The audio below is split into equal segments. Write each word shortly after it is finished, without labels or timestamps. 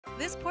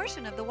This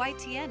portion of the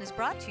YTN is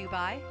brought to you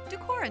by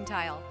Decor and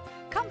Tile.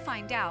 Come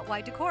find out why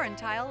Decor and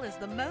Tile is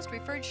the most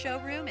referred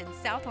showroom in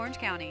South Orange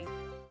County.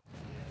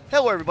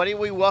 Hello everybody,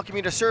 we welcome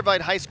you to Servite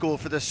High School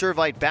for the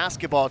Servite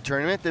Basketball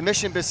Tournament. The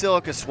Mission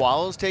Basilica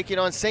Swallows taking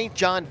on St.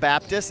 John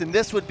Baptist, and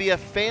this would be a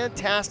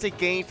fantastic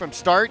game from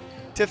start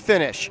to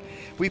finish.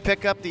 We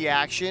pick up the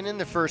action in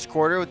the first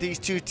quarter with these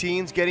two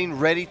teams getting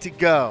ready to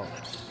go.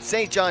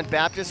 St. John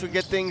Baptist would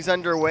get things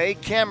underway.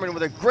 Cameron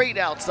with a great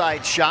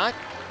outside shot,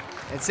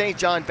 and St.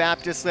 John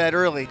Baptist led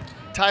early.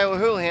 Tyler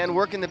Houlihan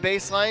working the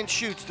baseline,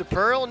 shoots the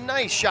pearl.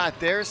 Nice shot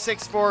there,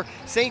 6-4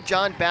 St.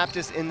 John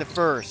Baptist in the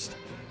first.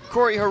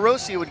 Corey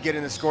Hiroshi would get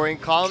in the scoring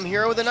column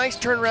here with a nice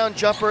turnaround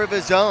jumper of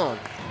his own.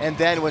 And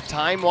then with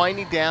time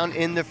winding down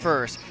in the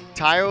first,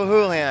 Tyler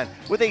Houlihan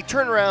with a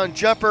turnaround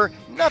jumper,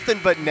 nothing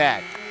but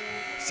net.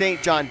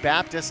 St. John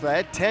Baptist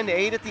led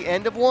 10-8 at the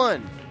end of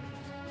one.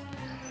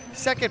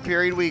 Second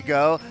period we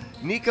go.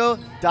 Nico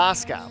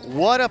Daska,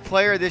 what a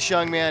player this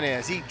young man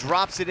is. He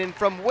drops it in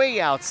from way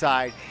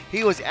outside.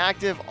 He was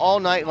active all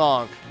night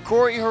long.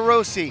 Corey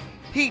Hiroshi,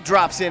 he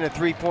drops in a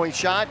three-point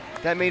shot.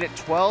 That made it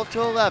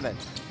 12-11.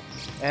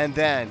 And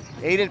then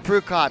Aiden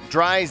Prukop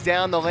drives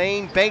down the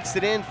lane, banks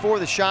it in for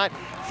the shot,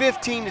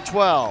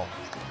 15-12.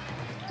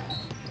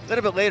 A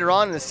little bit later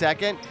on in the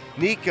second,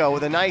 Nico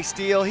with a nice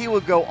steal. He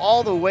would go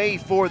all the way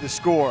for the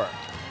score.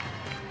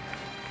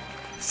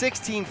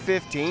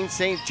 16-15,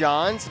 St.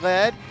 John's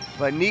led,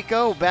 but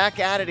Nico back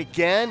at it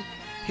again.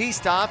 He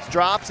stops,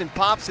 drops, and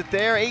pops it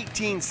there,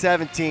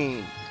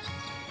 18-17.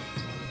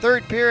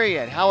 Third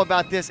period, how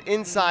about this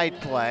inside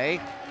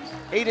play?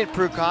 Aiden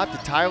Prukop to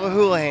Tyler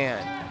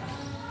Houlihan.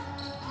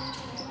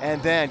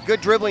 And then good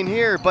dribbling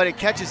here, but it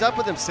catches up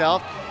with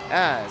himself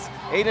as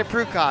Aiden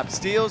Prukop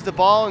steals the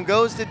ball and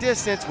goes the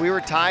distance. We were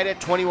tied at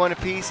 21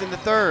 apiece in the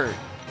third.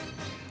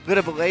 A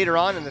little bit later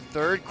on in the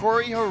third,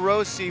 Corey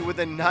Hiroshi with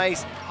a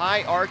nice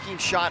high arcing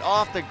shot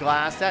off the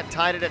glass. That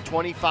tied it at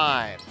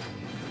 25.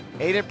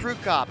 Aiden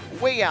Prukop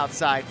way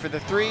outside for the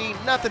three.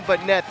 Nothing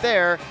but net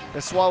there.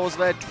 The Swallows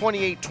led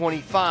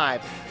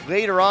 28-25.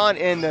 Later on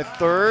in the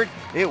third,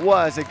 it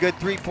was a good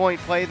three-point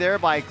play there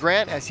by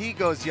Grant as he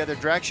goes the other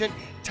direction.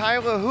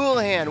 Tyler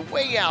Houlihan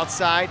way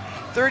outside,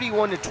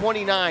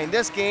 31-29.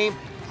 This game,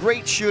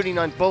 great shooting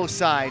on both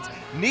sides.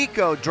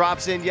 Nico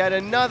drops in yet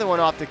another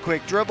one off the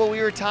quick dribble. We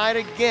were tied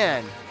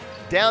again.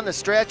 Down the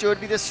stretch, it would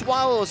be the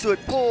Swallows who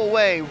would pull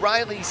away.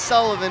 Riley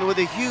Sullivan with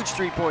a huge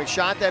three-point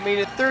shot that made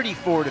it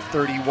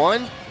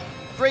 34-31.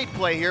 Great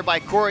play here by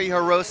Corey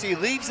Hiroshi.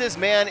 Leaves his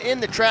man in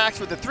the tracks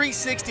with a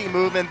 360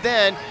 move, and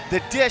then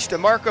the dish to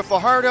Marco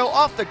Fajardo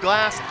off the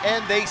glass,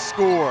 and they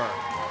score.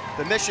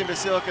 The Mission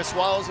Basilica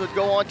Swallows would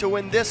go on to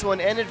win this one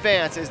and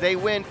advance as they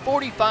win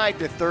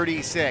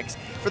 45-36.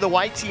 For the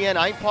YTN,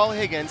 I'm Paul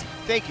Higgins.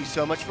 Thank you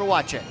so much for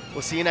watching.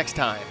 We'll see you next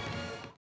time.